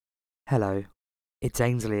Hello, it's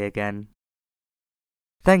Ainsley again.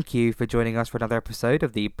 Thank you for joining us for another episode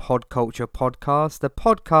of the Pod Culture Podcast, the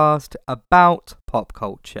podcast about pop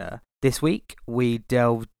culture. This week, we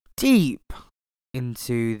delve deep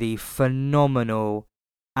into the phenomenal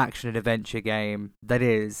action and adventure game that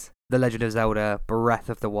is The Legend of Zelda Breath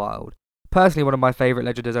of the Wild. Personally, one of my favourite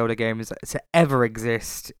Legend of Zelda games to ever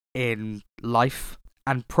exist in life,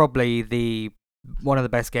 and probably one of the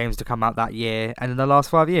best games to come out that year and in the last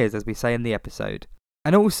 5 years, as we say in the episode.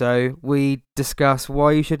 And also, we discuss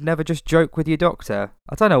why you should never just joke with your doctor.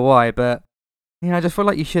 I don't know why, but I just feel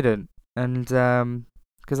like you shouldn't. And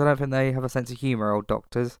because I don't think they have a sense of humour, old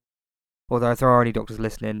doctors. Although if there are any doctors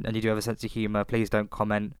listening and you do have a sense of humour, please don't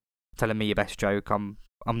comment telling me your best joke. I'm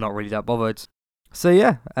not really that bothered. So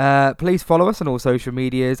yeah, please follow us on all social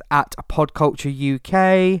medias at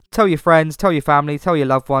PodCultureUK. Tell your friends, tell your family, tell your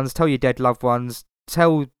loved ones, tell your dead loved ones,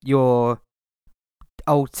 tell your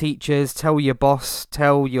old teachers, tell your boss,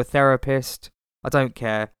 tell your therapist. I don't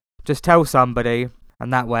care. Just tell somebody,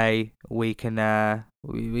 and that way we can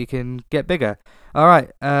we can get bigger. All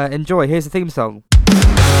right, enjoy. Here's the theme song.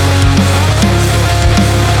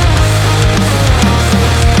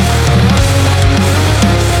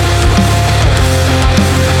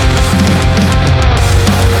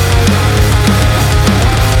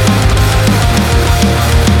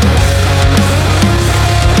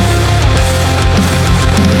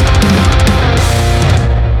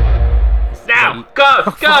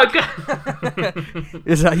 Go!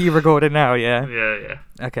 Is that you recording now? Yeah. Yeah.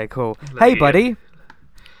 Okay, cool. Hey, buddy.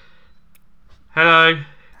 Hello.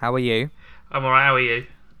 How are you? I'm alright. How are you?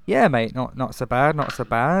 Yeah, mate. Not so bad. Not so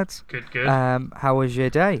bad. Good. How was your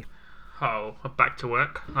day? Oh, I'm back to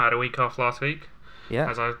work. I had a week off last week.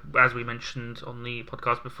 Yeah. As we mentioned on the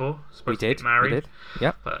podcast before. We did. To get married. We did.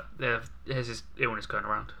 Yep. But there's this illness going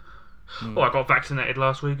around. Oh, I got vaccinated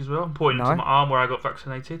last week as well. I'm pointing to my arm where I got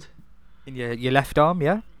vaccinated. In your left arm,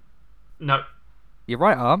 yeah? No. Your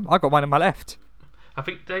right arm? I got mine in my left. I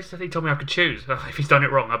think they said he told me I could choose. If he's done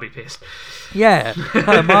it wrong, I'll be pissed. Yeah.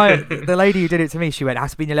 The lady who did it to me, she went, it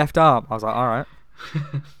has to be in your left arm. I was like, alright.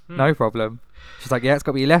 No problem. She's like, yeah, it's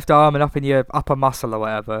got to be your left arm and up in your upper muscle or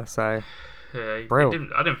whatever. So, yeah,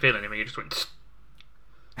 brilliant. I didn't feel anything. He just went...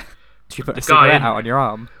 Did you put a cigarette out on your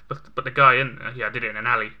arm? But the guy in... I did it in an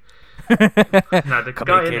alley. No, the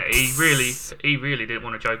guy in it, he really didn't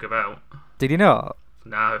want to joke about. Did he not?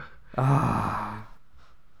 No. I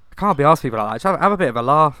can't be asked people like that. Just have a bit of a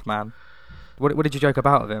laugh, man. What did you joke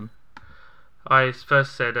about with him? I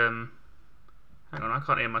first said, hang on, I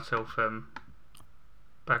can't hear myself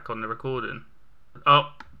back on the recording.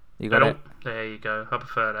 Oh, you got it. There you go. I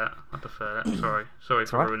prefer that. Sorry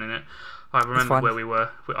for right. ruining it. I remember where we were.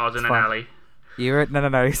 I was in an alley. You were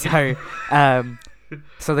no.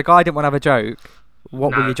 So the guy didn't want to have a joke.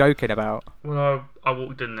 What were you joking about? Well, I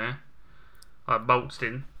walked in there. I bolted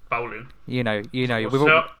in, bowling. You know. We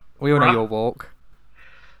all know your walk.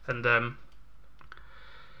 And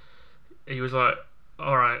he was like,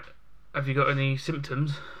 "All right, have you got any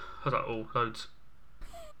symptoms?" I was like, "Oh, loads."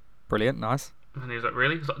 Brilliant, nice. And he was like,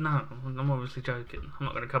 "Really?" I was like, "No, I'm obviously joking. I'm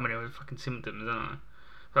not going to come in here with fucking symptoms, am I?"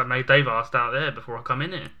 So I made Dave asked out there before I come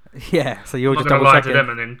in here. Yeah, so you're I'm just not double going to checking. lie to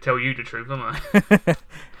them and then tell you the truth, am I?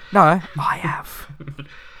 No, I have.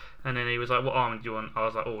 And then he was like, "What arm do you want?" I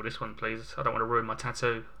was like, "Oh, this one, please. I don't want to ruin my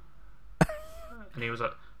tattoo." And he was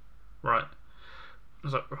like, "Right." I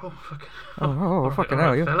was like, "Oh, fucking, fucking all hell,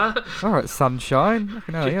 right, you. fella. All right, sunshine.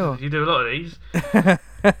 Fucking hell, You do a lot of these." I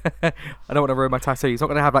don't want to ruin my tattoo. He's not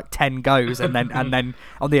going to have like 10 goes and then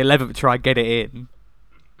on the 11th try and get it in.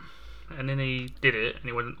 And then he did it, and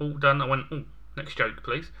he went, "All done." I went, "Oh, next joke,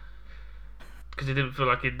 please," because he didn't feel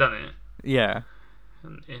like he'd done it. Yeah.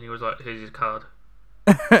 And he was like, "Here's his card."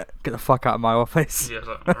 Get the fuck out of my office. Yeah, I was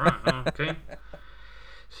like, "Alright, okay.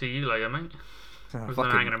 See you later, mate." There's no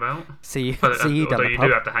hanging about. See you Although down you the pub.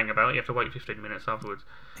 do have to hang about. You have to wait 15 minutes afterwards.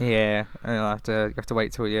 Yeah, and you have to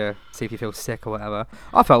wait till you see if you feel sick or whatever.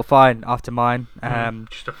 I felt fine after mine.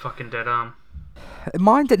 Just a fucking dead arm.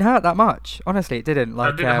 Mine didn't hurt that much. Honestly, it didn't.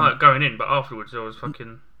 Like, it didn't hurt going in, but afterwards I was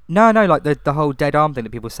fucking... No, like the whole dead arm thing that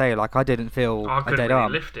people say. Like, I didn't feel I a couldn't dead really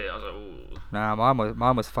arm. lift it. I was like, ooh. Nah,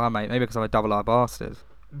 mine was fine, mate. Maybe because I'm a double-R bastard.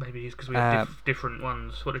 Maybe it's because we have different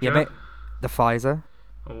ones. What did you mate, have? the Pfizer.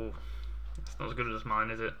 Oh, it's not as good as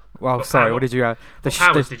mine, is it? Well, sorry, what did you have? What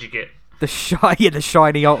powers did you get? The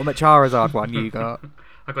shiny Ultimate Charizard one you got.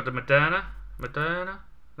 I got the Moderna.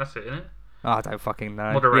 That's it, innit? Oh, I don't fucking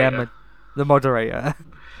know. Moderator. Yeah, the moderator.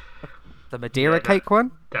 The Madeira cake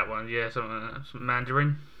one? That one, yeah, some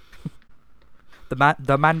Mandarin.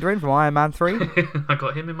 The Mandarin from Iron Man 3? I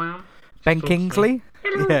got him in my arm. Ben Kingsley?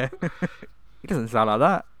 Yeah. He doesn't sound like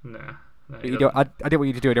that. Nah. No, But I didn't want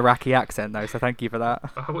you to do an Iraqi accent though, so thank you for that.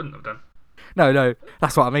 I wouldn't have done. No,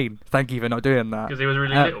 that's what I mean. Thank you for not doing that. Because he was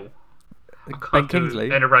really little. I Ben can't do Kingsley.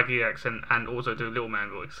 an Iraqi accent and also do a little man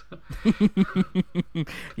voice.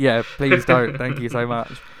 Yeah, please don't. Thank you so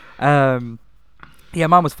much. Yeah,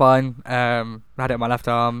 mine was fine. I had it on my left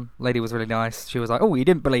arm. Lady was really nice. She was like, "Oh, you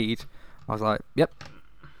didn't bleed." I was like, "Yep."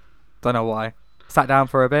 Don't know why. Sat down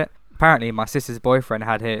for a bit. Apparently, my sister's boyfriend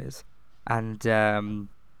had his, and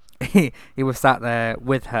he was sat there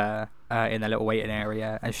with her in a little waiting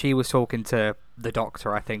area, and she was talking to the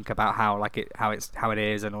doctor, I think, about how it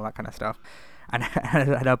is and all that kind of stuff. And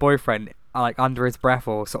her boyfriend, like under his breath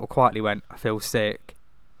or sort of quietly went, "I feel sick."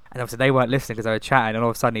 And obviously they weren't listening because they were chatting, and all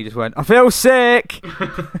of a sudden he just went, "I feel sick." They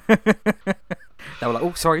were like,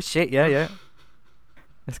 "Oh, sorry, shit, yeah.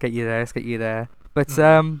 Let's get you there. But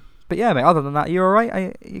yeah, mate. Other than that, you all right?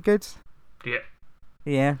 Are you good? Yeah.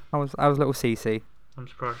 Yeah, I was little Cece. I'm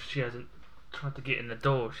surprised she hasn't tried to get in the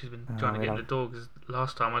door. She's been trying to get in the door because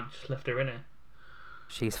last time I just left her in here.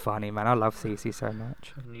 She's funny, man. I love Cece so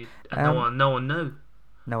much. And no one knew.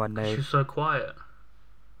 No one knew. She was so quiet.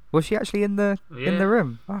 Was she actually in the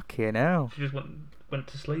room? Fucking hell. She just went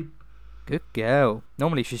to sleep. Good girl.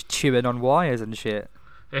 Normally she's chewing on wires and shit.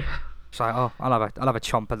 Yeah. She's like, "Oh, I'll have a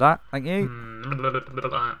chomp of that, thank you."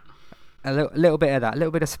 A little bit of that, a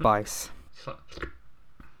little bit of spice.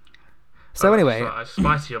 So anyway, it's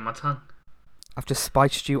spicy on my tongue. I've just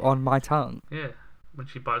spiced you on my tongue. Yeah. When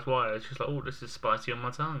she bites wires, she's like, "Oh, this is spicy on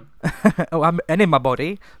my tongue." And in my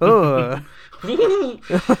body. Oh.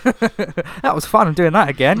 That was fun. I'm doing that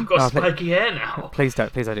again. I've got spiky hair now. Please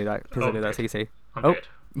don't do that. Please don't do that, Cece. I'm dead.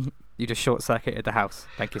 You just short-circuited the house.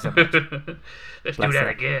 Thank you so much. Let's do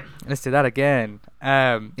that again.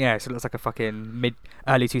 Yeah, so it looks like a fucking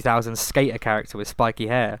early 2000s skater character with spiky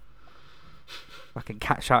hair. Fucking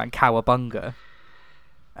catch out and cowabunga.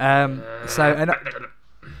 So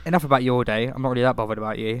enough about your day. I'm not really that bothered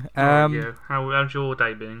about you. How's your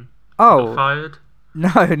day been? Oh, fired?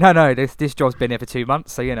 No. This job's been here for 2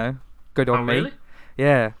 months, so good on me. Really?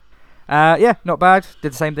 Yeah. Yeah, not bad.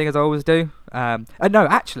 Did the same thing as I always do. No,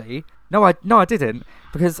 I didn't,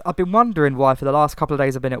 because I've been wondering why for the last couple of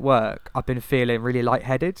days I've been at work, I've been feeling really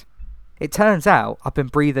lightheaded. It turns out I've been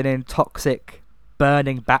breathing in toxic,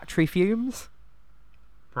 burning battery fumes.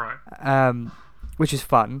 Right. Which is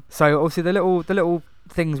fun. So obviously the little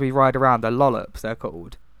things we ride around, the lollops they're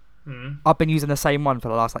called. I've been using the same one for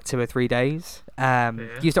the last 2 or 3 days.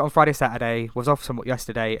 Used it on Friday, Saturday, was off somewhat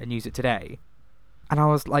yesterday, and used it today. And I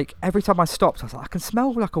was like, every time I stopped, I was like, I can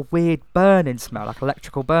smell like a weird burning smell, like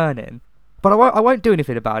electrical burning. But I won't do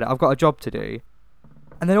anything about it. I've got a job to do.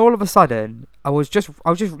 And then all of a sudden, I was just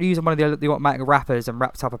using one of the automatic wrappers and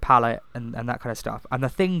wrapped up a pallet and that kind of stuff. And the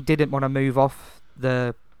thing didn't want to move off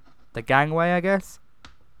the gangway, I guess.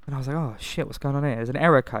 And I was like, oh shit, what's going on here? There's an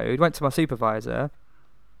error code. Went to my supervisor.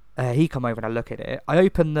 He come over and I look at it. I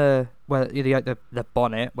open the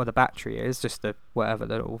bonnet where the battery is, just the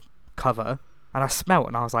little cover. And I smelt,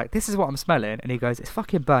 and I was like, this is what I'm smelling. And he goes, it's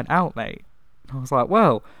fucking burnt out, mate. And I was like,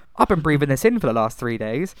 well, I've been breathing this in for the last 3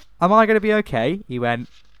 days. Am I going to be okay? He went,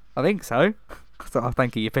 I think so. So, oh,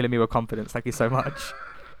 thank you. You're filling me with confidence. Thank you so much.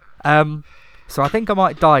 So I think I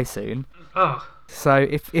might die soon. Oh. So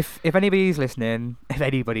if anybody's listening, if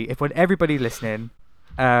everybody's listening,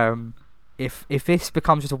 if this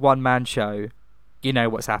becomes just a one-man show, you know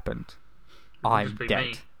what's happened. I'm dead.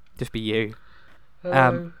 Me. Just be you.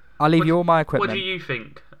 I'll leave you all my equipment. What do you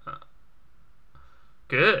think?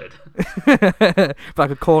 Good.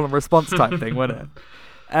 Like a call and response type thing, wouldn't it?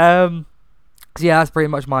 So yeah, that's pretty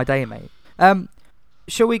much my day, mate.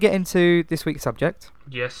 Shall we get into this week's subject?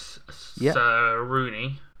 Yes, yep. Sir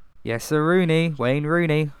Rooney. Yes, Sir Rooney. Wayne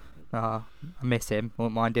Rooney. I miss him.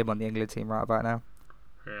 Won't mind him on the England team right about now.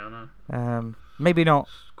 Yeah, I know. Maybe not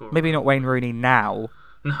Wayne Rooney now.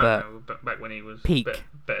 But back when he was peak.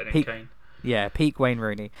 Better than Kane. Yeah, peak Wayne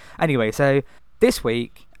Rooney. Anyway, so this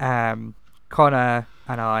week, Connor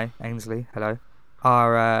and I, Ainsley, hello,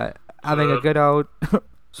 are having a good old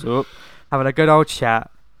chat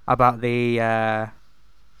about the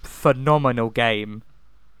phenomenal game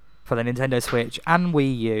for the Nintendo Switch and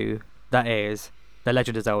Wii U that is The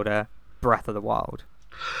Legend of Zelda: Breath of the Wild.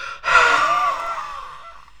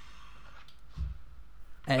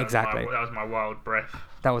 Exactly. That was my wild breath.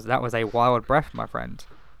 That was a wild breath, my friend.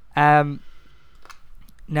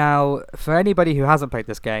 Now, for anybody who hasn't played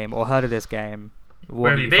this game or heard of this game,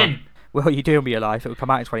 where have you been? What are you doing with your life? It will come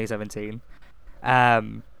out in 2017.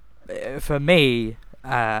 For me,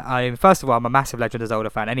 first of all, I'm a massive Legend of Zelda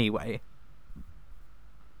fan anyway.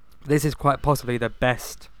 This is quite possibly the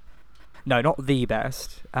best. No, not the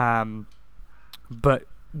best. but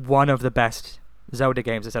one of the best Zelda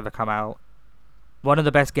games that's ever come out. One of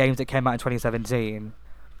the best games that came out in 2017.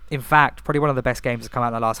 In fact, probably one of the best games that's come out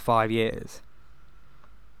in the last 5 years,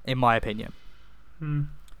 in my opinion.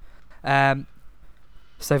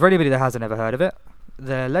 So for anybody that hasn't ever heard of it,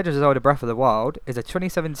 The Legend of Zelda Breath of the Wild is a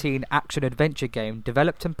 2017 action-adventure game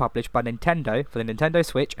developed and published by Nintendo for the Nintendo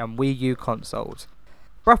Switch and Wii U consoles.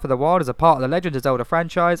 Breath of the Wild is a part of the Legend of Zelda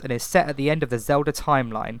franchise and is set at the end of the Zelda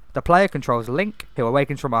timeline. The player controls Link, who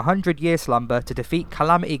awakens from a 100-year slumber to defeat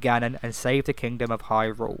Calamity Ganon and save the Kingdom of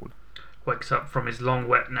Hyrule. Wakes up from his long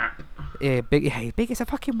wet nap. Yeah, big. It's a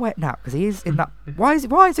fucking wet nap because he is in that. Why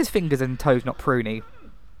is his fingers and toes not pruny?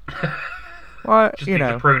 Why, Just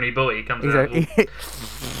a pruny boy. He comes out.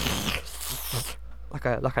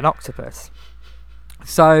 like an octopus.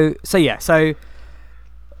 So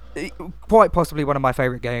quite possibly one of my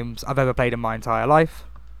favourite games I've ever played in my entire life.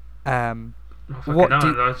 I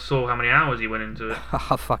saw how many hours he went into it.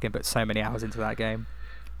 I've fucking put so many hours into that game.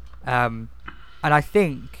 And I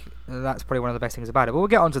think that's probably one of the best things about it. But we'll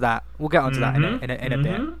get onto that. We'll get onto that in a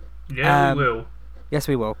bit. Yeah, we will. Yes,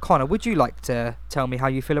 we will. Connor, would you like to tell me how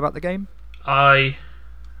you feel about the game? I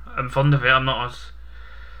am fond of it. I'm not as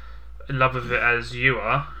in love with it as you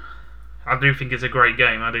are. I do think it's a great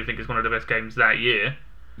game. I do think it's one of the best games that year.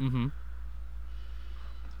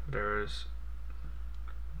 There's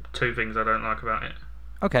 2 things I don't like about it.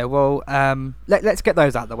 Okay, well, let's get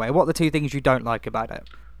those out of the way. What are the 2 things you don't like about it?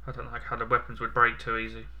 I don't like how the weapons would break too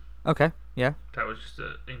easy. Okay, yeah. That was just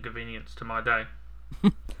an inconvenience to my day.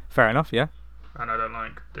 Fair enough, yeah. And I don't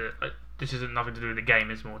like this isn't nothing to do with the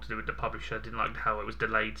game, it's more to do with the publisher. I didn't like how it was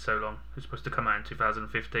delayed so long. It was supposed to come out in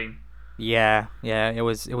 2015. Yeah, it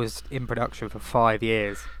was in production for 5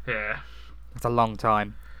 years. Yeah. That's a long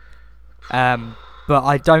time. But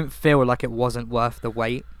I don't feel like it wasn't worth the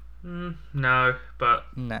wait. No, but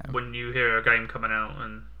No. when you hear a game coming out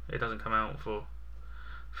and it doesn't come out for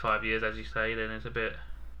 5 years, as you say, then it's a bit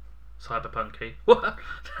cyberpunky. What?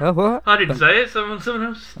 Oh, what? I didn't say it. Someone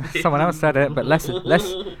else. Did. Someone else said it, but less At of least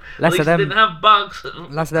them. It didn't have bugs.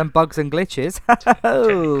 Less of them bugs and glitches.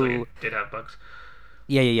 Technically, it did have bugs.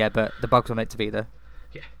 Yeah. But the bugs were meant to be there.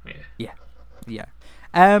 Yeah.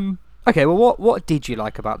 Okay. Well, what did you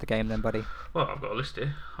like about the game then, buddy? Well, I've got a list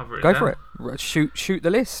here. I've written Go for it. Shoot the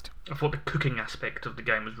list. I thought the cooking aspect of the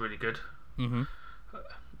game was really good.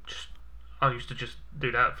 I used to just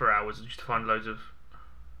do that for hours. I used to find loads of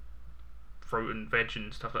fruit and veg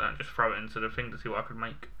and stuff like that and just throw it into the thing to see what I could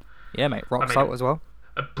make. Yeah, mate. Rock salt as well.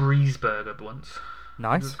 A breeze burger once.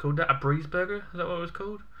 Nice. What was it called that? A breeze burger? Is that what it was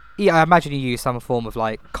called? Yeah, I imagine you use some form of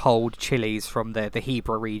like cold chilies from the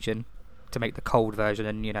Hebra region to make the cold version,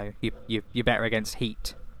 and you're better against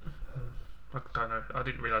heat. I don't know. I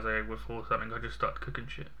didn't realise I were for something. I just started cooking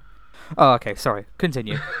shit. Oh, okay. Sorry.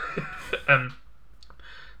 Continue.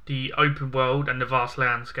 The open world and the vast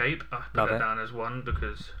landscape. I put that it. down as one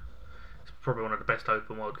because it's probably one of the best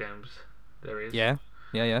open world games there is. Yeah.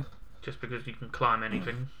 Just because you can climb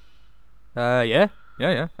anything. Yeah.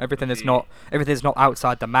 Everything that's not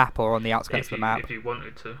outside the map or on the outskirts of the map. If you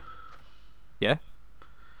wanted to. Yeah.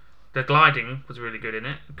 The gliding was really good in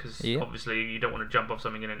it because Yeah. obviously you don't want to jump off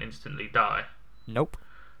something and then instantly die. Nope.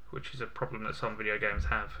 Which is a problem that some video games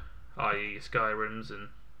have, i.e. Skyrims and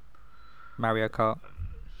Mario Kart.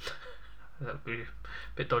 that would be a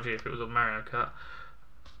bit dodgy if it was on Mario Kart.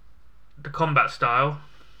 The combat style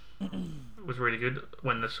was really good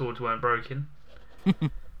when the swords weren't broken.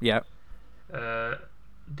 Yeah.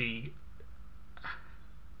 The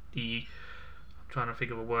I'm trying to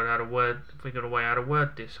think of a way how to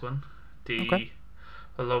word this one. The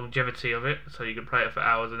longevity of it, so you could play it for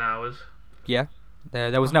hours and hours. Yeah.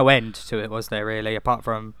 There was no end to it, was there? Really, apart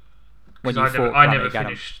from when you fought. I never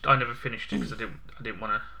finished it because I didn't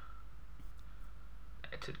want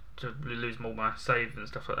to lose all my saves and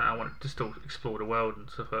stuff like that. I wanted to still explore the world and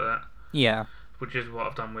stuff like that. Yeah. Which is what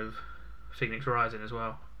I've done with Phoenix Rising as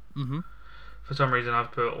well. Mhm. For some reason,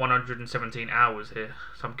 I've put 117 hours here,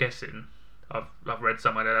 so I'm guessing I've read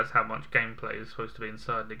somewhere that that's how much gameplay is supposed to be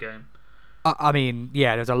inside the game. I mean,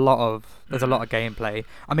 yeah, there's a lot of gameplay.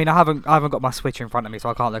 I mean, I haven't got my Switch in front of me, so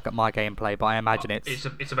I can't look at my gameplay. But I imagine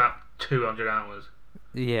it's about 200 hours.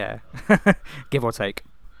 Yeah, give or take.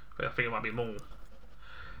 But I think it might be more.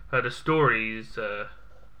 The story's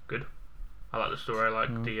good. I like the story. I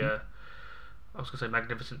like the. I was gonna say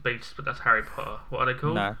Magnificent Beasts, but that's Harry Potter. What are they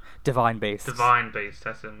called? No, Divine Beasts. Divine Beasts.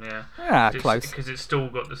 That's them. Yeah. Yeah, close. Because it's still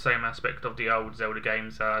got the same aspect of the old Zelda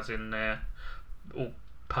games, as in all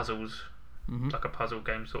puzzles. Like a puzzle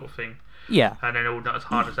game sort of thing. Yeah. And then all not as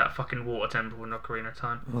hard as that fucking water temple in Ocarina of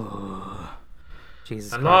Time.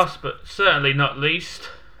 Jesus and Christ. last but certainly not least,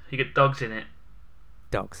 you get dogs in it.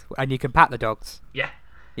 Dogs. And you can pat the dogs. Yeah.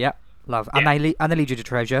 Yep. Love. And Yeah. they lead you to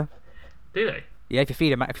treasure. Do they? Yeah, if you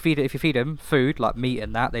feed them food like meat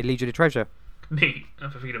and that, they lead you to treasure. Meat. I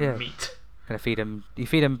have to feed them Yeah. meat. Gonna feed them. You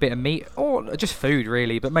feed them a bit of meat or just food,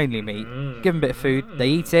 really, but mainly meat. Give them a bit of food. They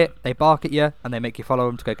eat it. They bark at you, and they make you follow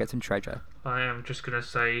them to go get some treasure. I am just gonna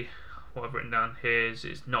say what I've written down here is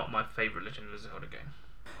it's not my favourite Legend of Zelda game.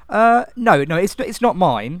 No, it's not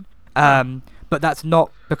mine. But that's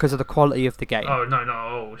not because of the quality of the game. Oh no, not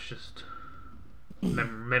at all. It's just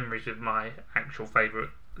memories of my actual favourite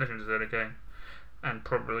Legend of Zelda game, and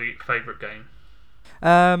probably favourite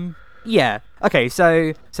game. Yeah. Okay.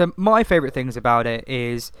 So my favorite things about it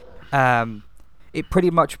is, it pretty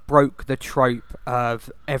much broke the trope of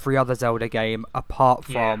every other Zelda game apart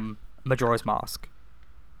from Majora's Mask.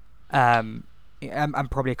 And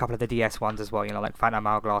probably a couple of the DS ones as well. You know, like Phantom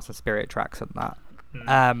Hourglass and Spirit Tracks and that.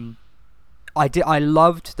 I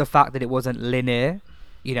loved the fact that it wasn't linear.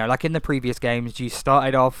 You know, like in the previous games, you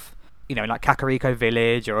started off, you know, like Kakariko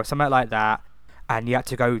Village or something like that, and you had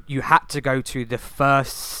to go to the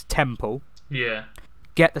first temple. Yeah.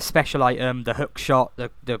 Get the special item, the hook shot,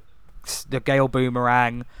 the Gale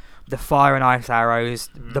Boomerang, the fire and ice arrows,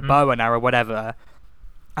 the bow and arrow, whatever,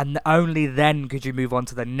 and only then could you move on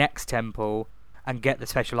to the next temple and get the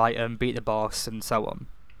special item, beat the boss, and so on.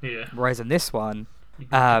 Yeah. Whereas in this one, you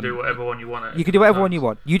can do whatever one you want. You could do whatever one you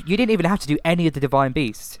want. You didn't even have to do any of the divine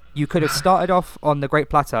beasts. You could have started off on the Great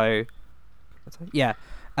Plateau. Yeah.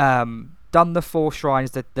 Done the 4 shrines,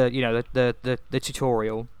 the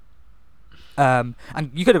tutorial. And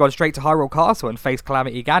you could have gone straight to Hyrule Castle and faced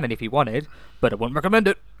Calamity Ganon if you wanted, but I wouldn't recommend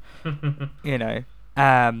it. You know.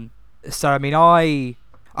 So I mean, I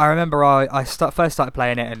remember I first started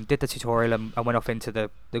playing it and did the tutorial and went off into the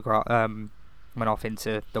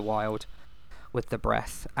wild with the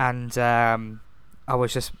breath, and I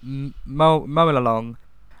was just mowing along,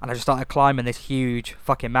 and I just started climbing this huge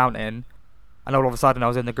fucking mountain, and all of a sudden I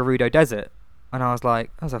was in the Gerudo Desert, and I was like,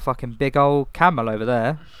 there's a fucking big old camel over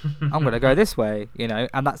there. I'm gonna go this way, you know,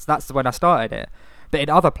 and that's when I started it. But in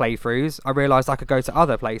other playthroughs, I realised I could go to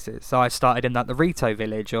other places, so I started in the Rito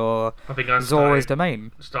village or Zora's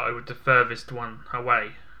Domain. Started with the furthest one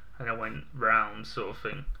away, and I went round, sort of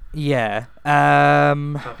thing. Yeah.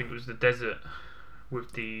 So I think it was the desert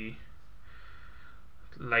with the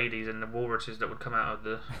ladies and the walruses that would come out of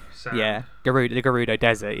the sand. Yeah, the Gerudo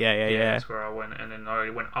Desert. Yeah. That's where I went, and then I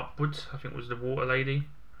went upwards. I think it was the water lady.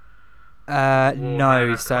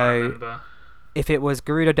 No. So if it was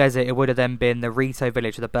Gerudo Desert, it would have then been the Rito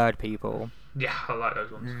village of the bird people. Yeah, I like those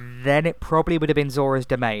ones. Then it probably would have been Zora's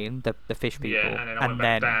Domain, the fish people. Yeah, and then I went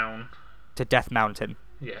back down to Death Mountain.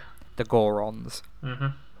 Yeah. The Gorons.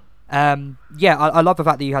 Mhm. Yeah, I love the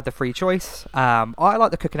fact that you had the free choice. I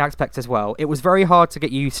like the cooking aspect as well. It was very hard to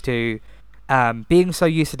get used to, being so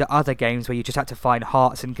used to the other games where you just had to find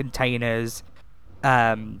hearts in containers,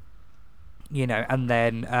 you know, and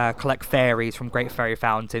then collect fairies from Great Fairy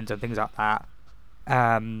Fountains and things like that.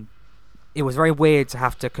 It was very weird to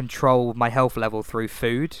have to control my health level through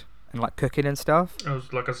food and like cooking and stuff. It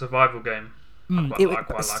was like a survival game. I quite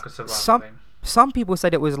like a survival game. Some people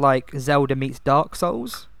said it was like Zelda meets Dark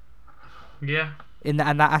Souls. Yeah. And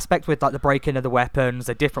that aspect with like the breaking of the weapons,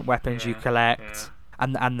 the different weapons you collect,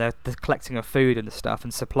 and the collecting of food and the stuff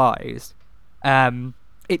and supplies.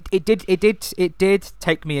 It did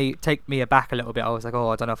take me aback a little bit. I was like, oh,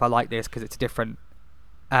 I don't know if I like this because it's a different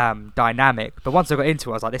dynamic. But once I got into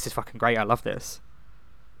it, I was like, this is fucking great. I love this.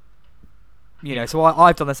 You know, so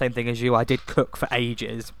I've done the same thing as you. I did cook for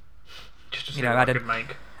ages. Just to see what I could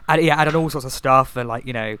make. Added all sorts of stuff and like,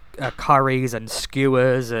 you know, curries and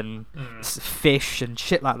skewers and fish and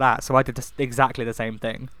shit like that. So I did exactly the same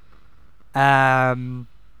thing. Trying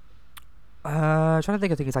to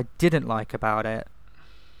think of things I didn't like about it.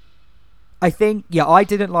 I think I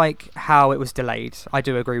didn't like how it was delayed. I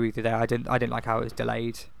do agree with you there. I didn't like how it was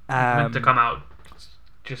delayed. It was meant to come out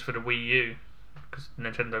just for the Wii U, because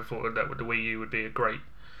Nintendo thought that the Wii U would be a great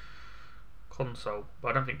console, but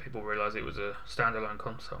I don't think people realised it was a standalone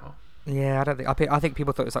console. Yeah, I think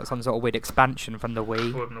people thought it was like some sort of weird expansion from the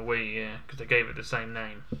Wii. From the Wii, yeah, because they gave it the same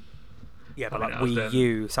name. Yeah, but like Wii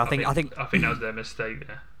U. So I think that was their mistake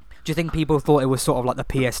there. Do you think people thought it was sort of like the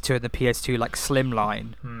PS2 and the PS2 like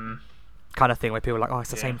slimline kind of thing, where people were like, oh,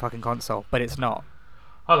 it's the same fucking console, but it's not.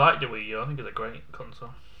 I like the Wii U. I think it's a great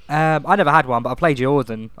console. I never had one, but I played yours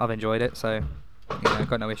and I've enjoyed it, so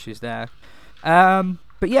got no issues there.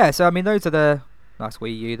 But yeah, so I mean, those are the nice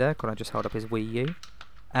Wii U there. Can I just hold up his Wii U?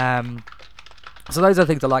 So those are the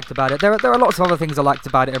things I liked about it. There are lots of other things I liked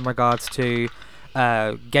about it in regards to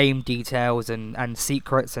game details and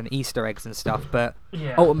secrets and Easter eggs and stuff, but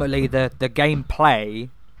Yeah. ultimately the gameplay,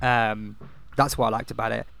 that's what I liked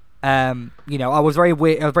about it. You know, I was very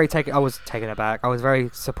taken aback. I was very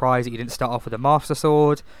surprised that you didn't start off with a Master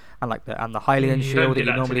Sword and the Hylian shield that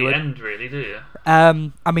you normally would. End, really, do you?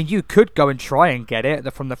 I mean, you could go and try and get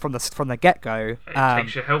it from the get go. It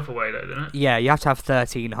takes your health away, though, doesn't it? Yeah, you have to have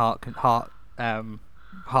 13 hearts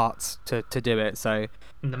to do it. So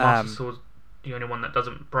And the Master Sword's the only one that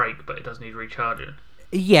doesn't break, but it does need recharging.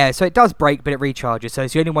 yeah, so it does break, but it recharges. So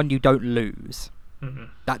it's the only one you don't lose. Mm-hmm.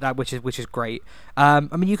 That which is great. I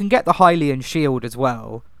mean, you can get the Hylian shield as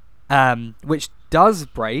well, which does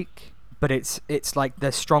break, but it's like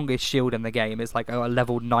the strongest shield in the game. It's like a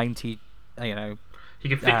level 90. You know, You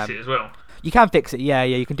can fix it as well. you can fix it. Yeah.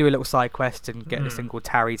 You can do a little side quest and get this thing called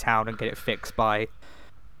Tarry Town and get it fixed by.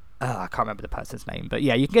 I can't remember the person's name, but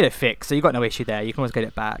yeah, you can get it fixed, so you've got no issue there. You can always get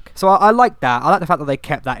it back. So I like that. I like the fact that they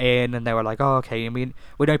kept that in, and they were like, oh, okay, I mean,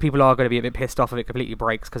 we know people are going to be a bit pissed off if it completely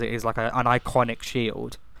breaks, because it is like an iconic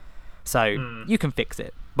shield. So you can fix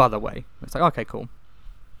it, by the way. It's like, okay, cool.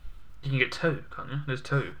 You can get 2, can't you? There's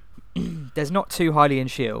 2. There's not 2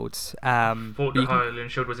 Hylian shields. Thought the Hylian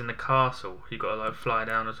shield was in the castle. You got to like fly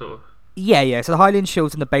down and sort of... Yeah, so the Hylian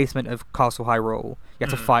shield's in the basement of Castle Hyrule. You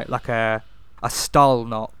have to fight like a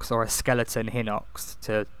Stalnox or a Skeleton Hinox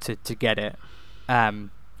to get it,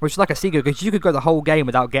 which is like a secret, because you could go the whole game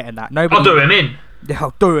without getting that. Nobody. I'll do him in.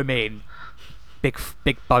 I'll do him in. Big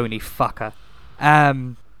bony fucker.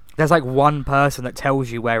 There's like one person that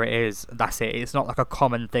tells you where it is. That's it. It's not like a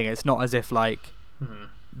common thing. It's not as if like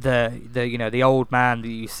the old man that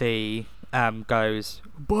you see goes,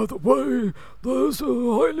 by the way, there's a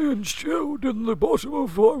Hylian shield in the bottom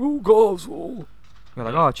of Hyrule Castle. You're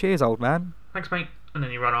like, oh, cheers, old man. Thanks, mate. And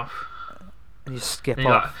then you run off. And you skip And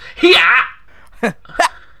you're off. like, yeah!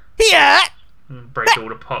 Yeah! And break all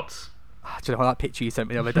the pots. Oh, do you know what, that picture you sent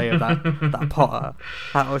me the other day of that Potter?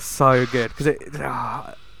 That was so good. Because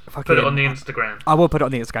Put it on the Instagram. I will put it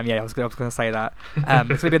on the Instagram, yeah, I was going to say that. It's going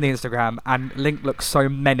to be on the Instagram, and Link looks so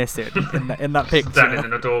menacing in that picture. Standing in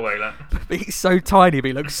the doorway, like. But he's so tiny, but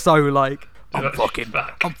he looks so like, I'm Fuck.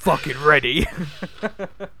 fucking ready.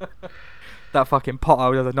 That fucking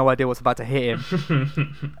Potter has no idea what's about to hit him.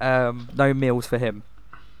 No meals for him.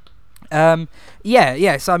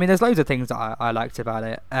 Yeah. So I mean, there's loads of things that I liked about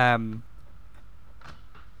it. I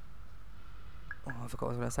forgot what I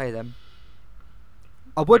was going to say then.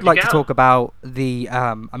 I would like to talk about the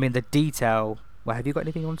the detail. Well, have you got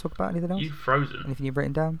anything you want to talk about? Anything else? You've frozen. Anything you've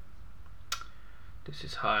written down? This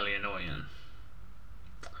is highly annoying.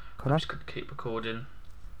 Connor? I'm just going to keep recording.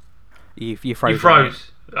 You froze. You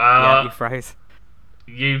froze. Yeah, you froze.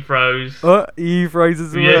 You froze. You froze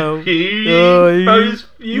as Yeah, well.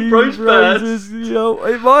 you froze first.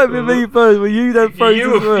 It might have been me first, but you then froze as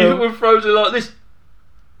well. You were frozen like this.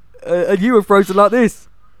 And you were frozen like this.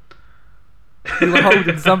 You were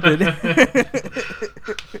holding something.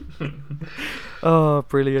 Oh,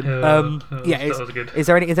 brilliant. That was good. Is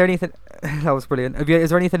there anything that was brilliant?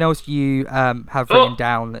 Is there anything else you have written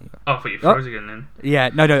down? I thought you froze again then.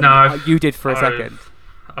 Yeah, no, you did for a second.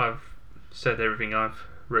 I've said everything I've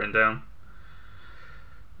written down.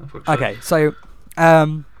 Okay, so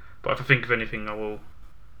but if I think of anything, I will.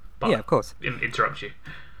 Yeah, of course. Interrupt you.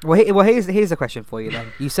 Well, here's a question for you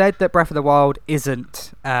then. You said that Breath of the Wild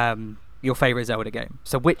isn't your favourite Zelda game.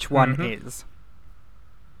 So which one is?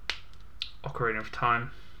 Ocarina of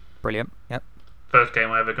Time. Brilliant. Yep. First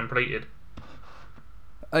game I ever completed.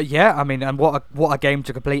 Yeah, I mean, and what a game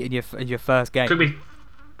to complete in your first game. Took me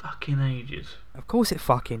fucking ages. Of course it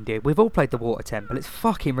fucking did. We've all played the Water Temple. It's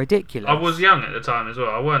fucking ridiculous. I was young at the time as well.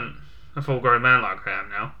 I wasn't a full-grown man like I am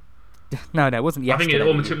now. No, it wasn't yesterday. I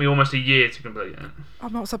think it took me almost a year to complete it.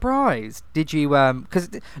 I'm not surprised. Did you? Because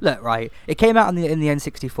look, right, it came out in the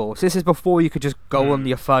N64, so this is before you could just go on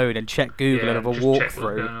your phone and check Google and have a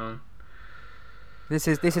walkthrough. This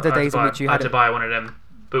is the days in which you had to buy one of them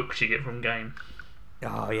books you get from Game.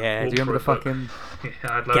 Oh yeah, do you remember the fucking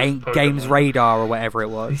Games Radar or whatever it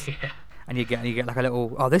was? Yeah. And you get like a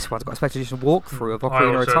little. Oh, this one's got a special edition walkthrough of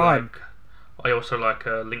Ocarina of Time. I also like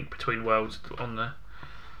a Link Between Worlds on the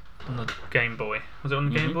Game Boy. Was it on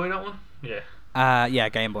the Game Boy, that one? Yeah. Yeah,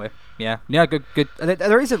 Game Boy. Yeah, good.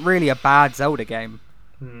 There isn't really a bad Zelda game.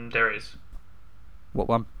 There is. What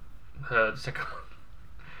one? The second one.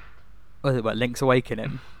 Was it Link's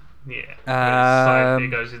Awakening? Yeah.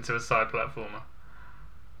 It goes into a side platformer.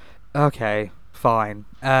 Okay, fine.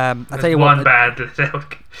 I'll tell you one bad Zelda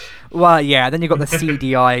game. Well, yeah, then you've got the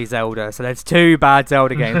CDI Zelda, so there's 2 bad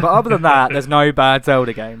Zelda games. But other than that, there's no bad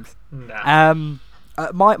Zelda games. Nah.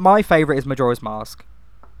 My favourite is Majora's Mask.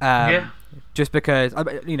 Yeah. just because that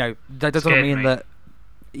doesn't Scared mean me. that.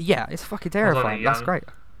 Yeah, it's fucking I was only terrifying. That's young. great.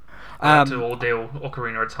 I had to ordeal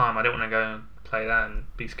Ocarina of Time. I didn't want to go and play that and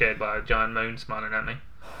be scared by a giant moon smiling at me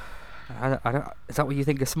I don't. Is that what you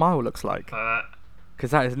think a smile looks like? like that.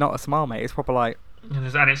 Because that is not a smile, mate. It's proper like. And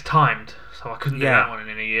it's timed, so I couldn't do Yeah. that one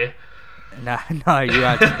in a year. No, you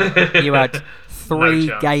had 3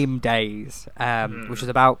 chance. game days, which is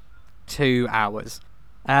about 2 hours.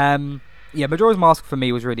 Yeah, Majora's Mask for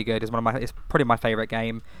me was really good. It's probably my favorite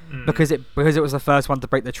game because it was the first one to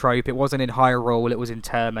break the trope. It wasn't in Hyrule, it was in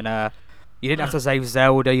Termina. You didn't have to save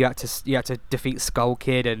Zelda. You had to defeat Skull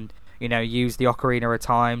Kid and use the Ocarina of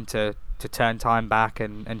Time to turn time back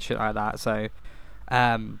and shit like that. So,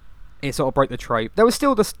 it sort of broke the trope. There was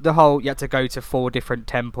still the whole you had to go to 4 different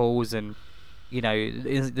temples and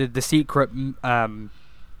the secret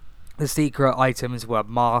items were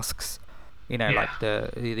masks. Like the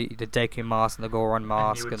Deku mask and the Goron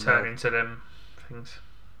mask and you would and turn into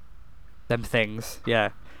them things. Yeah.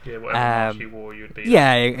 Yeah, whatever mask you wore, you'd be.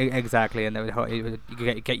 Yeah, exactly, and it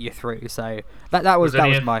would get you through. So that was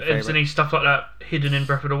my favorite. Is any stuff like that hidden in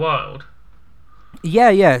Breath of the Wild?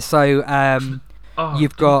 Yeah. So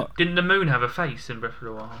you've got. Didn't the moon have a face in Breath of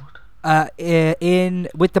the Wild? In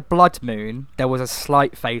with the Blood Moon, there was a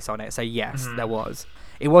slight face on it. So yes, there was.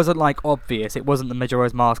 It wasn't like obvious. It wasn't the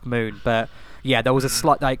Majora's Mask moon, but yeah, there was a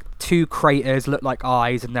slight 2 craters looked like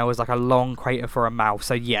eyes, and there was a long crater for a mouth.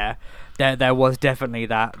 So yeah, there was definitely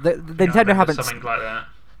that. The Nintendo haven't something like that.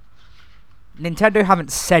 Nintendo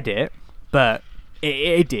haven't said it, but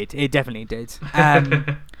it did. It definitely did.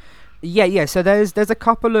 Yeah. So there's a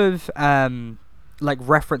couple of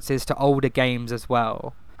references to older games as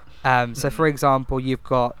well. So for example, you've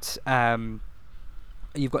got Lon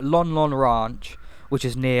Lon Ranch, which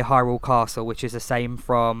is near Hyrule Castle, which is the same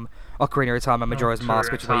from Ocarina of Time and Majora's Mask,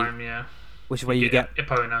 which is where you get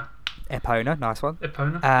Epona. Epona, nice one.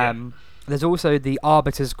 Epona. There's also the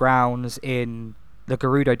Arbiter's Grounds in the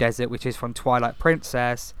Gerudo Desert, which is from Twilight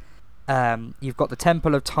Princess. You've got the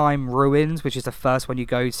Temple of Time Ruins, which is the first one you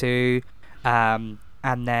go to, and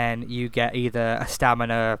then you get either a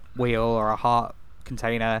stamina wheel or a heart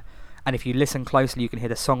container, and if you listen closely, you can hear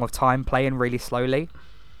the Song of Time playing really slowly.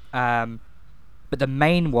 But the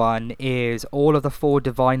main one is all of the 4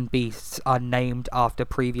 divine beasts are named after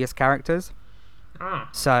previous characters. Oh.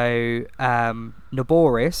 So,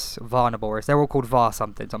 Naboris, they're all called Var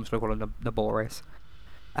something, so I'm just going to call them Naboris,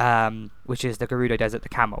 which is the Gerudo Desert, the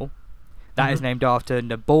camel. That is named after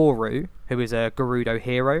Naboru, who is a Gerudo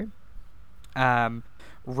hero.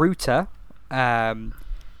 Ruta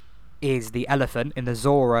is the elephant in the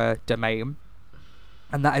Zora domain,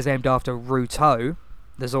 and that is named after Ruto,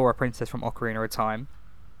 the Zora princess from Ocarina of Time.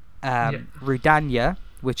 Rudania,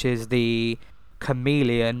 which is the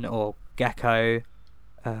chameleon or gecko,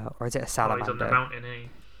 or is it a salamander? He's on the mountain, eh?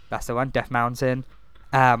 That's the one, Death Mountain,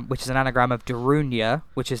 which is an anagram of Darunia,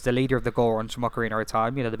 which is the leader of the Gorons from Ocarina of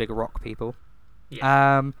Time, the big rock people.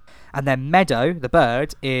 Yeah. And then Meadow, the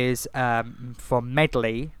bird, is from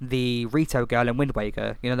Medley, the Rito girl in Wind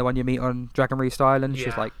Waker. The one you meet on Dragon Roost Island. Yeah.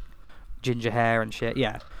 She's like ginger hair and shit.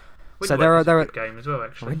 Yeah. Wind Waker's a good game as well,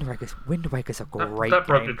 actually. Wind Waker's a great that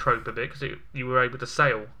broke game. the trope a bit because you were able to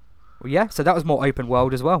sail. Well, yeah, so that was more open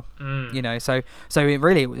world as well. So it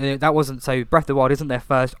really that wasn't so. Breath of the Wild isn't their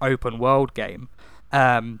first open world game,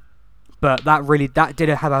 but that did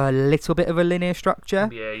have a little bit of a linear structure.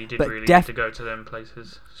 Yeah, you did really need to go to them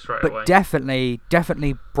places straight away. But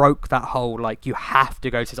definitely broke that whole you have to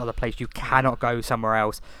go to this other place. You cannot go somewhere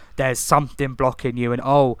else. There's something blocking you, and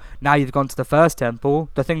now you've gone to the first temple.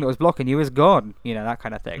 The thing that was blocking you is gone. That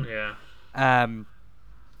kind of thing. Yeah.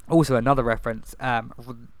 Also, another reference.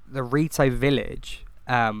 The Rito village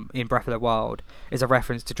in Breath of the Wild is a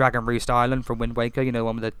reference to Dragon Roost Island from Wind Waker. The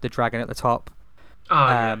one with the dragon at the top.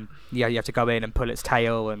 Oh, yeah, you have to go in and pull its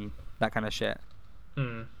tail and that kind of shit.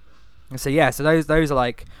 Mm. So yeah, so those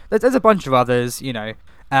are there's a bunch of others,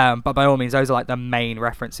 but by all means, those are the main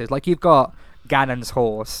references. You've got Ganon's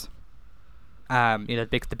horse,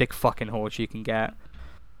 the big fucking horse you can get.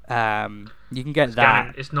 You can get that.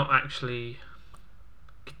 Ganon, it's not actually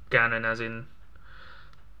Ganon as in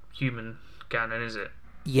human Ganon, is it?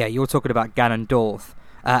 Yeah, you're talking about Ganondorf.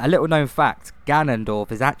 A little known fact,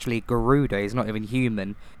 Ganondorf is actually Gerudo, he's not even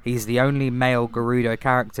human. He's the only male Gerudo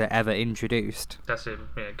character ever introduced. That's him,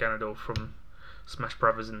 yeah, Ganondorf from Smash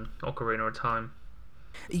Brothers and Ocarina of Time.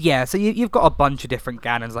 Yeah, so you've got a bunch of different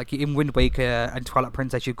Ganons, in Wind Waker and Twilight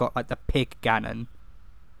Princess you've got the pig Ganon.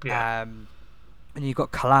 Yeah. And you've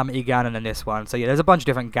got Calamity Ganon in this one, so yeah, there's a bunch of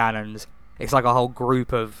different Ganons. It's a whole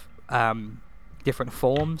group of different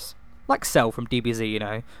forms. Like Cell from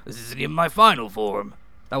DBZ, this isn't even my final form.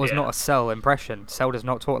 That was not a Cell impression. Cell does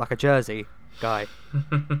not talk like a Jersey guy.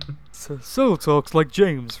 Cell talks like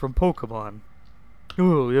James from Pokemon.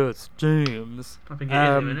 Oh yes, James. I think it is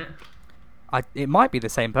him, isn't it? It might be the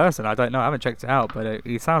same person. I don't know. I haven't checked it out, but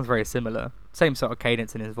he sounds very similar. Same sort of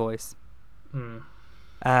cadence in his voice.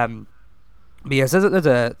 But yes, there's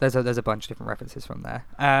a bunch of different references from there.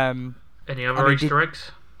 Any other Easter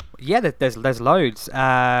eggs? Yeah, there's loads.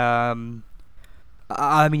 I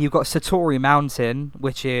mean, you've got Satori Mountain,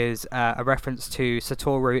 which is a reference to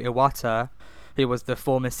Satoru Iwata, who was the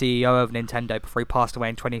former CEO of Nintendo before he passed away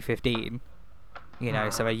in 2015. You know,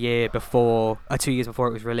 so 2 years before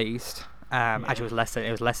it was released. Actually,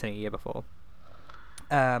 it was less than a year before.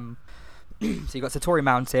 So you've got Satori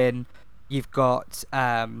Mountain. You've got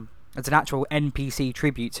there's an actual NPC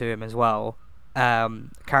tribute to him as well. A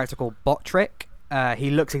character called Botrick.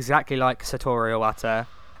 He looks exactly like Satoru Iwata.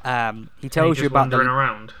 He tells you about wandering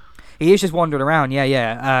around. He is just wandering around,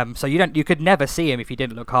 yeah. So you could never see him if you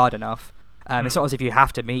didn't look hard enough. It's not as if you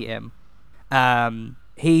have to meet him.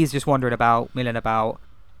 He's just wandering about, milling about,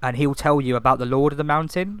 and he'll tell you about the Lord of the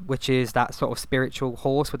Mountain, which is that sort of spiritual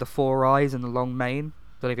horse with the 4 eyes and the long mane.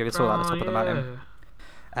 Don't know if you ever saw that at the top of the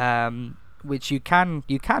mountain. Which you can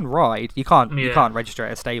ride. You can't register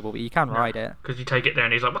at a stable, but you can ride it. Because you take it there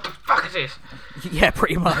and he's like, "What the fuck is this?" Yeah,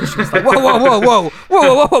 pretty much. It's like, whoa. What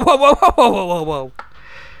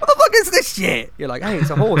the fuck is this shit? You're like, hey, it's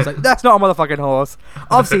a horse. Like, that's not a motherfucking horse.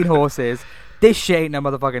 I've seen horses. This shit ain't no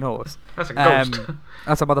motherfucking horse. That's a ghost.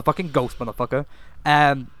 That's a motherfucking ghost, motherfucker.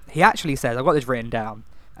 He actually says, I've got this written down,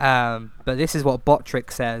 but this is what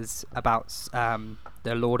Botrick says about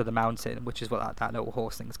the Lord of the Mountain, which is what that little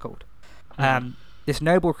horse thing is called. This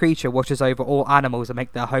noble creature watches over all animals that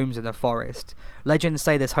make their homes in the forest. Legends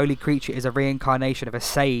say this holy creature is a reincarnation of a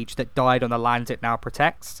sage that died on the lands it now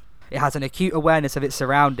protects. It has an acute awareness of its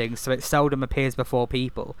surroundings, so it seldom appears before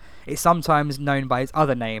people. It's sometimes known by its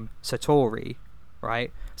other name, Satori,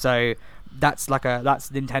 right? So that's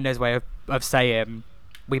Nintendo's way of saying,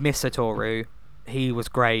 we miss Satoru. He was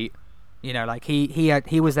great. You know, like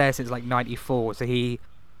he was there since like '94, so he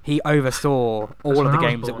oversaw all of the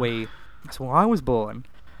games that we. That's when I was born.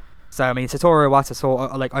 So I mean, Satoru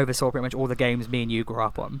Iwata oversaw pretty much all the games me and you grew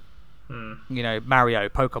up on. You know, Mario,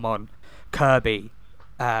 Pokemon, Kirby,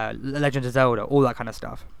 Legend of Zelda, all that kind of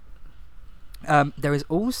stuff. There is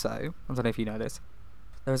also, I don't know if you know this,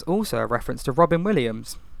 there is also a reference to Robin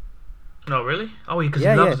Williams. Oh really? Oh, because he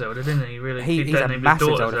loves Zelda, didn't he? Really? He's a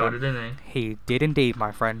massive Zelda fan. Didn't he? He did indeed,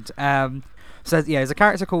 my friend. So yeah, there's a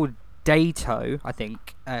character called Dato, I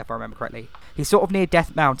think, if I remember correctly. He's sort of near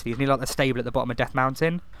Death Mountain. He's near like the stable at the bottom of Death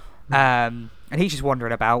Mountain, and he's just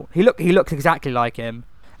wandering about. He looks exactly like him.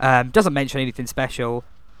 Doesn't mention anything special,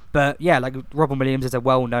 but yeah, like Robin Williams is a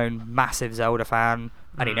well-known massive Zelda fan,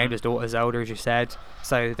 and he named his daughter Zelda, as you said.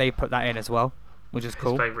 So they put that in as well, which is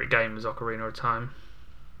cool. His favourite game is Ocarina of Time,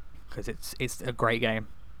 because it's a great game.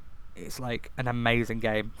 It's like an amazing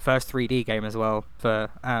game. First 3D game as well for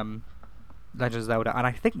Legend of Zelda, and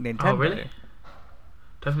I think Nintendo. Oh really?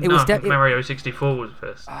 I think Mario 64 was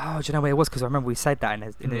first. Oh, do you know what it was? Because I remember we said that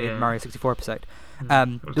in the Mario 64 episode. It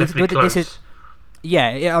was definitely close. This is,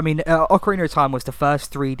 yeah, I mean, Ocarina of Time was the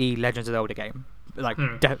first 3D Legend of Zelda game, like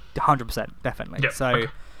 100%, definitely. Yeah, so,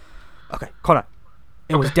 okay, Connor,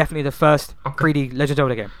 it was definitely the first 3D Legend of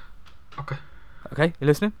Zelda game. Okay, you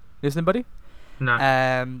listening? You listening, buddy?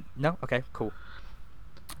 No. No. Okay, cool.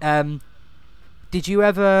 Did you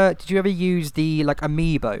ever use the like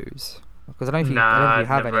amiibos? Because I don't think you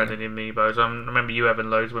have never had any amiibos. I remember you having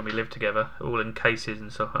loads when we lived together, all in cases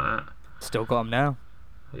and stuff like that. Still got them now.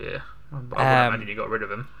 Yeah, I wouldn't imagine you got rid of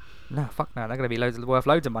them. No, fuck no. They're gonna be worth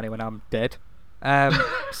loads of money when I'm dead.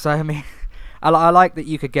 So I mean, I like that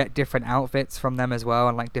you could get different outfits from them as well,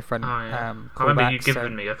 and like different. I remember you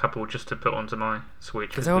giving me a couple just to put onto my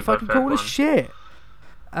Switch. Because they were fucking cool as shit.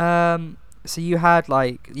 So you had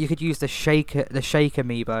you could use the Shake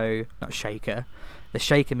amiibo, not Shaker, the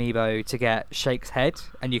Shake amiibo to get Shake's head,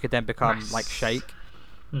 and you could then become like Shake.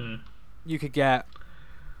 You could get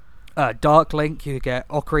Dark Link. You could get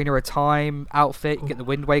Ocarina of Time outfit. You get the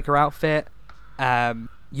Wind Waker outfit.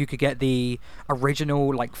 You could get the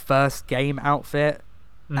original first game outfit.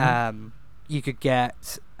 You could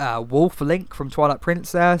get Wolf Link from Twilight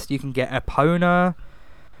Princess. You can get Epona.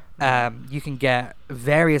 You can get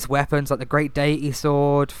various weapons like the Great Deity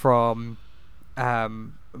Sword from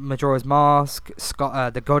Majora's Mask,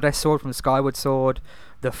 the Goddess Sword from Skyward Sword,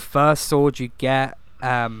 the first sword you get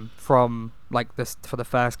from for the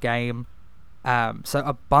first game. So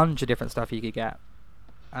a bunch of different stuff you could get,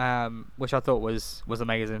 which I thought was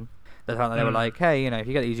amazing. They were like, hey, if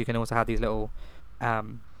you get these, you can also have these little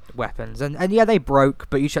weapons, and yeah, they broke,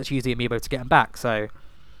 but you should actually use the amiibo to get them back. So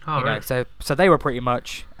you know, really? so they were pretty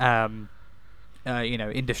much you know,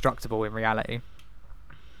 indestructible in reality.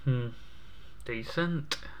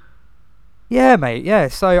 Decent. Yeah, mate. Yeah.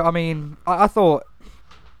 So I mean, I thought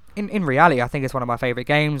in reality, I think it's one of my favorite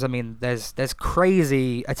games. I mean, there's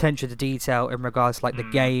crazy attention to detail in regards to like the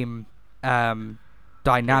game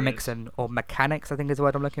dynamics or mechanics, I think is the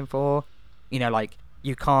word I'm looking for. You know, like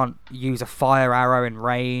you can't use a fire arrow in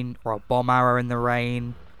rain or a bomb arrow in the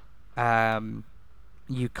rain.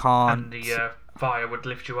 You can't. And the fire would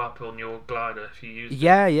lift you up on your glider if you used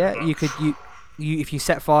Yeah, it. yeah. You could you if you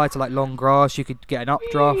set fire to like long grass, you could get an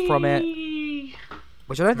updraft from it,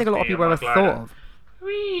 which I don't think a lot of people ever thought of.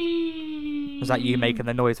 Whee! Was that you making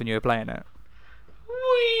the noise when you were playing it?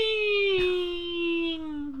 Whee!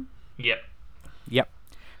 Yep. Yep.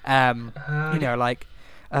 You know, like,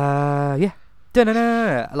 yeah.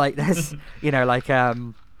 Da-na-na. Like, there's, you know, like,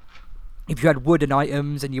 if you had wooden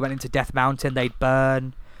items and you went into Death Mountain, they'd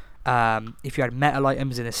burn. If you had metal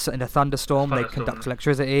items in a thunderstorm, they'd conduct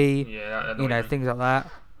electricity. Yeah, you know, things like that.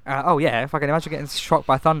 Oh yeah, if I can imagine getting struck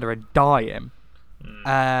by thunder and dying.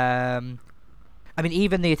 I mean,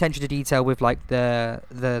 even the attention to detail with like the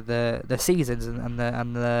seasons and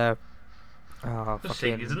the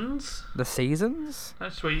seasons. The seasons.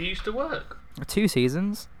 That's where you used to work. 2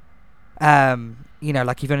 seasons. You know,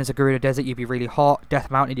 like if you're in the Gerudo Desert, you'd be really hot.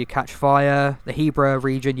 Death Mountain, you'd catch fire. The Hebra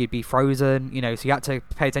region, you'd be frozen. You know, so you had to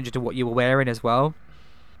pay attention to what you were wearing as well.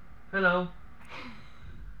 Hello.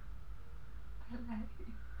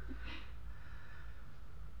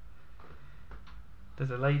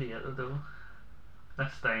 There's a lady at the door.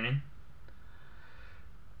 That's staying in.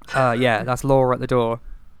 Yeah, that's Laura at the door.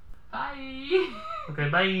 Bye. Okay,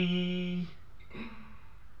 bye. Your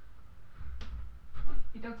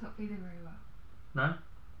dog's not feeling very well. No?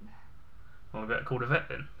 Well, we better call the vet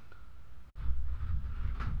then.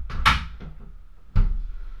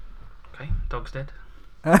 Okay, dog's dead.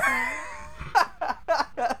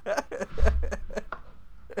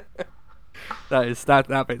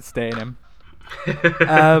 that bit's staying in.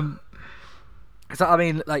 So I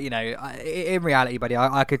mean, like, you know, in reality, buddy,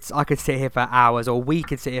 I could sit here for hours, or we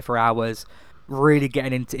could sit here for hours, really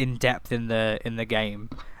getting in depth in the game.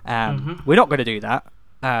 We're not going to do that.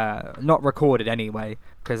 Not recorded anyway,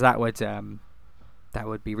 because that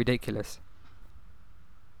would be ridiculous.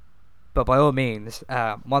 But by all means,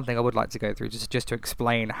 one thing I would like to go through just to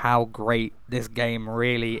explain how great this game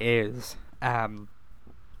really is. The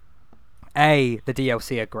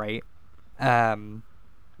DLC are great.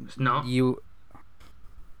 It's not.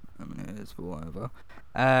 It's whatever.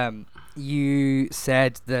 You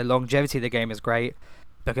said the longevity of the game is great,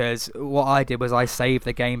 because what I did was I saved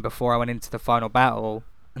the game before I went into the final battle,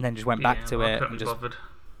 and then just went back to it and just. Bothered.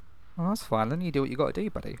 Well, that's fine. Then you do what you got to do,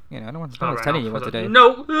 buddy. You know, no one's telling you what to do.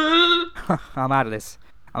 No. I'm out of this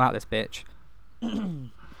bitch.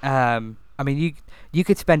 I mean, you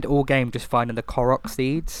could spend all game just finding the Korok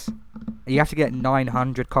seeds. You have to get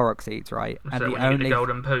 900 Korok seeds, right? And the only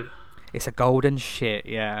golden poo. It's a golden shit,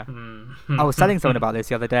 yeah. I was telling someone about this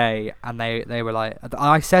the other day, and they were like,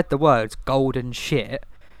 I said the words golden shit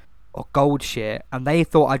or gold shit, and they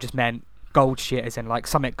thought I just meant gold shit as in like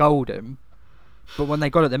something golden. But when they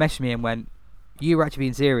got it, they messaged me and went, "You were actually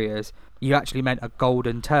being serious. You actually meant a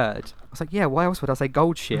golden turd." I was like, "Yeah, why else would I say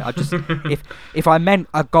gold shit? I just if I meant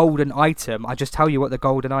a golden item, I just tell you what the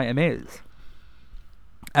golden item is."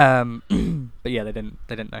 But yeah, they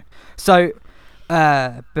didn't know. So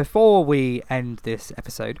before we end this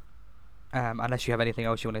episode, unless you have anything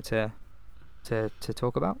else you wanted to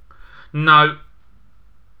talk about. No,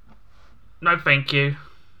 thank you.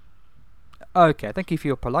 Okay, thank you for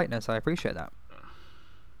your politeness. I appreciate that.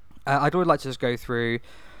 I'd really like to just go through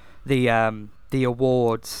the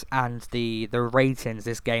awards and the ratings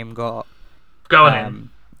this game got. Go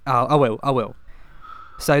on. I will.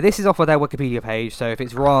 So this is off of their Wikipedia page. So if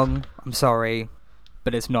it's wrong, I'm sorry,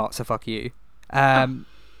 but it's not. So fuck you.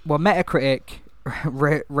 Well, Metacritic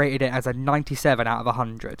rated it as a 97 out of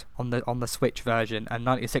 100 on the Switch version, and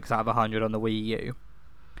 96 out of 100 on the Wii U.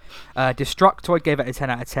 Destructoid gave it a 10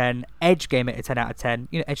 out of 10. Edge gave it a 10 out of 10.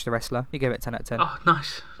 You know, Edge the wrestler, he gave it a 10 out of 10. Oh,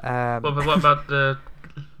 nice. What about the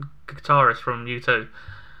guitarist from U2?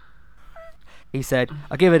 He said,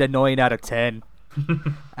 "I give it a 9 out of 10.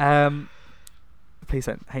 Please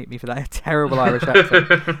don't hate me for that terrible Irish accent.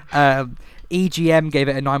 EGM gave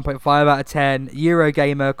it a 9.5 out of 10.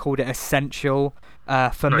 Eurogamer called it essential.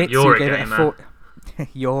 Famitsu gave it a 4.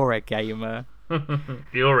 You're a gamer.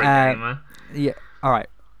 You're a gamer. Yeah, alright.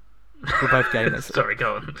 We're both gamers. Sorry,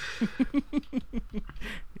 go on.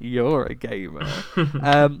 You're a gamer.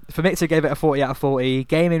 Famitsu gave it a 40 out of 40.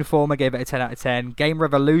 Game Informer gave it a 10 out of 10. Game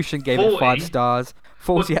Revolution gave it 5 stars.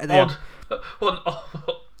 40 out of 10.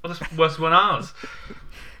 That's worse than ours.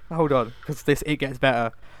 Hold on, because it gets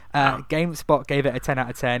better. GameSpot gave it a 10 out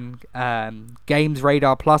of 10. Games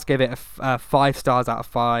Radar Plus gave it a 5 stars out of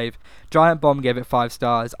 5. Giant Bomb gave it 5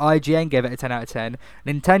 stars. IGN gave it a 10 out of 10.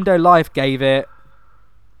 Nintendo Life gave it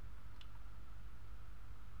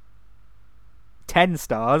 10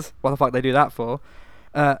 stars. What the fuck they do that for?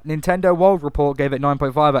 Nintendo World Report gave it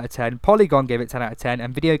 9.5 out of 10. Polygon gave it 10 out of 10.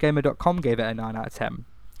 And VideoGamer.com gave it a 9 out of 10.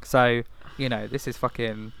 So, this is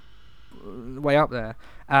fucking way up there.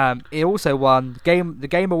 It also won the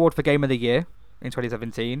Game Award for Game of the Year in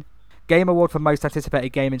 2017, Game Award for Most Anticipated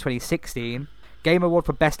Game in 2016, Game Award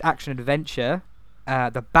for Best Action Adventure,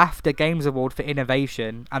 the BAFTA Games Award for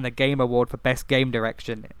Innovation, and the Game Award for Best Game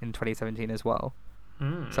Direction in 2017 as well.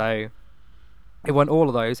 So it won all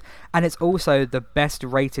of those, and it's also the best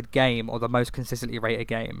rated game or the most consistently rated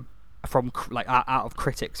game from out of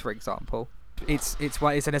critics, for example. It's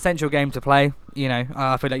an essential game to play.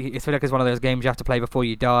 I feel like it's one of those games you have to play before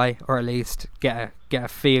you die, or at least get a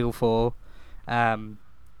feel for, just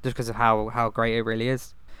because of how great it really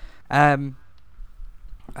is. How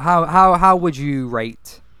would you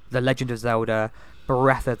rate The Legend of Zelda: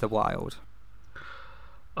 Breath of the Wild?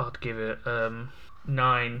 I'd give it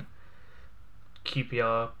 9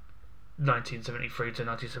 QPR 1973 to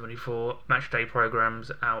 1974 matchday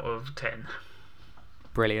programs out of 10.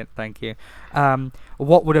 Brilliant, thank you.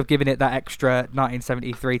 What would have given it that extra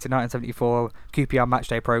 1973 to 1974 QPR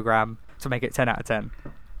matchday program to make it 10 out of 10?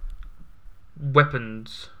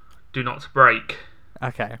 Weapons do not break.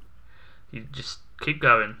 Okay. You just keep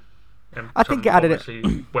going. And I think it added it.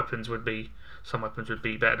 Some weapons would be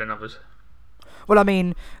better than others. Well, I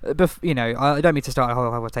mean, I don't mean to start a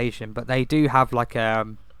whole conversation, but they do have like a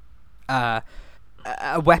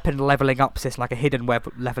weapon leveling up system, like a hidden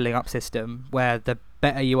web leveling up system, where the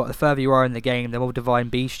further you are in the game, the more divine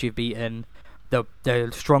beasts you've beaten, the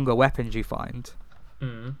stronger weapons you find.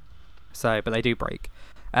 So, but they do break.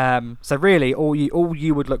 So really, all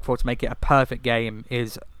you would look for to make it a perfect game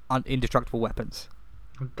is indestructible weapons.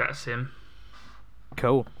 That's him.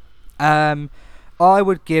 Cool. I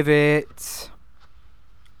would give it.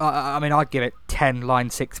 I'd give it 10 Line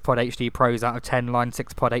 6 Pod HD Pros out of 10 Line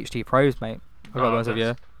 6 Pod HD Pros, mate.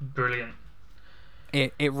 Brilliant.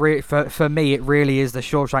 For me, it really is the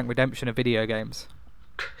Shawshank Redemption of video games.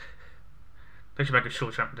 They should make a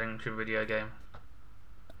Shawshank Redemption video game.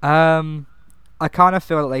 I kind of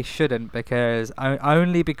feel that they shouldn't,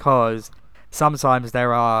 only because sometimes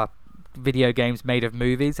there are video games made of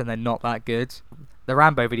movies and they're not that good. The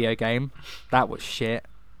Rambo video game, that was shit.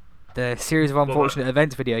 The Series of Unfortunate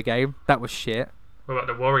Events video game, that was shit. What about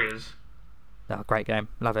The Warriors? Oh, great game.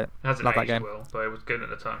 Love it. It hasn't Love that aged game. well, but it was good at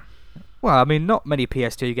the time. Well, I mean, not many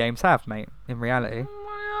PS2 games have, mate, in reality.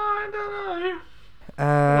 I don't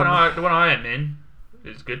know. The one I am in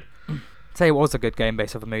is good. Tell you what was a good game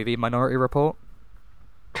based off a movie, Minority Report.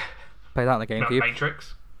 Play that on the GameCube.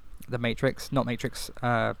 Matrix. The Matrix, not Matrix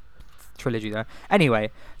trilogy though.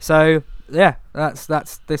 Anyway, so yeah, that's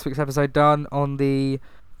this week's episode done on the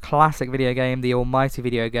classic video game, the almighty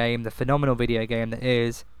video game, the phenomenal video game that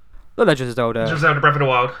is The Legend of Zelda. Legend of Zelda: Breath of the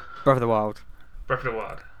Wild. Breath of the Wild. Breath of the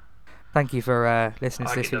Wild. Thank you for listening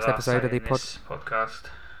to this week's episode of the podcast.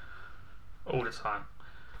 All the time.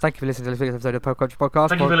 Thank you for listening to this week's episode of the Pop Culture Podcast.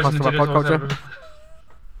 Thank you for listening to Pop Culture.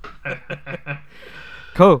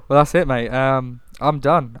 Cool. Well, that's it, mate. I'm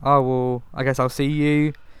done. I guess I'll see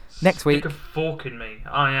you next week. Stick a fork in me.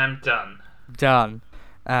 I am done. Done.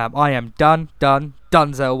 I am done.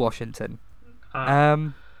 Dunzel Washington.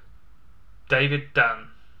 David Dunn.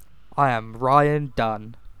 I am Ryan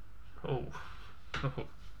Dunn. Oh.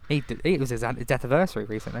 It was his death anniversary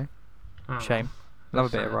recently. Oh, Shame. Love a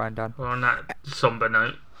bit of Ryan Dunn. Well, on that somber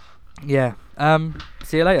note. Yeah.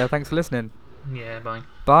 See you later. Thanks for listening. Yeah, bye.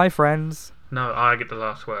 Bye, friends. No, I get the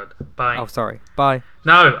last word. Bye. Oh, sorry. Bye.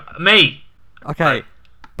 No, me. Okay.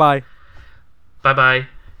 Bye. Bye-bye.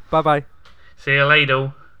 Bye-bye. See you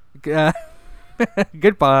later. Goodbye.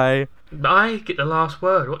 I get the last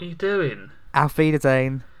word. What are you doing? Auf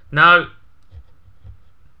Wiedersehen. No.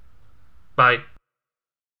 Bye.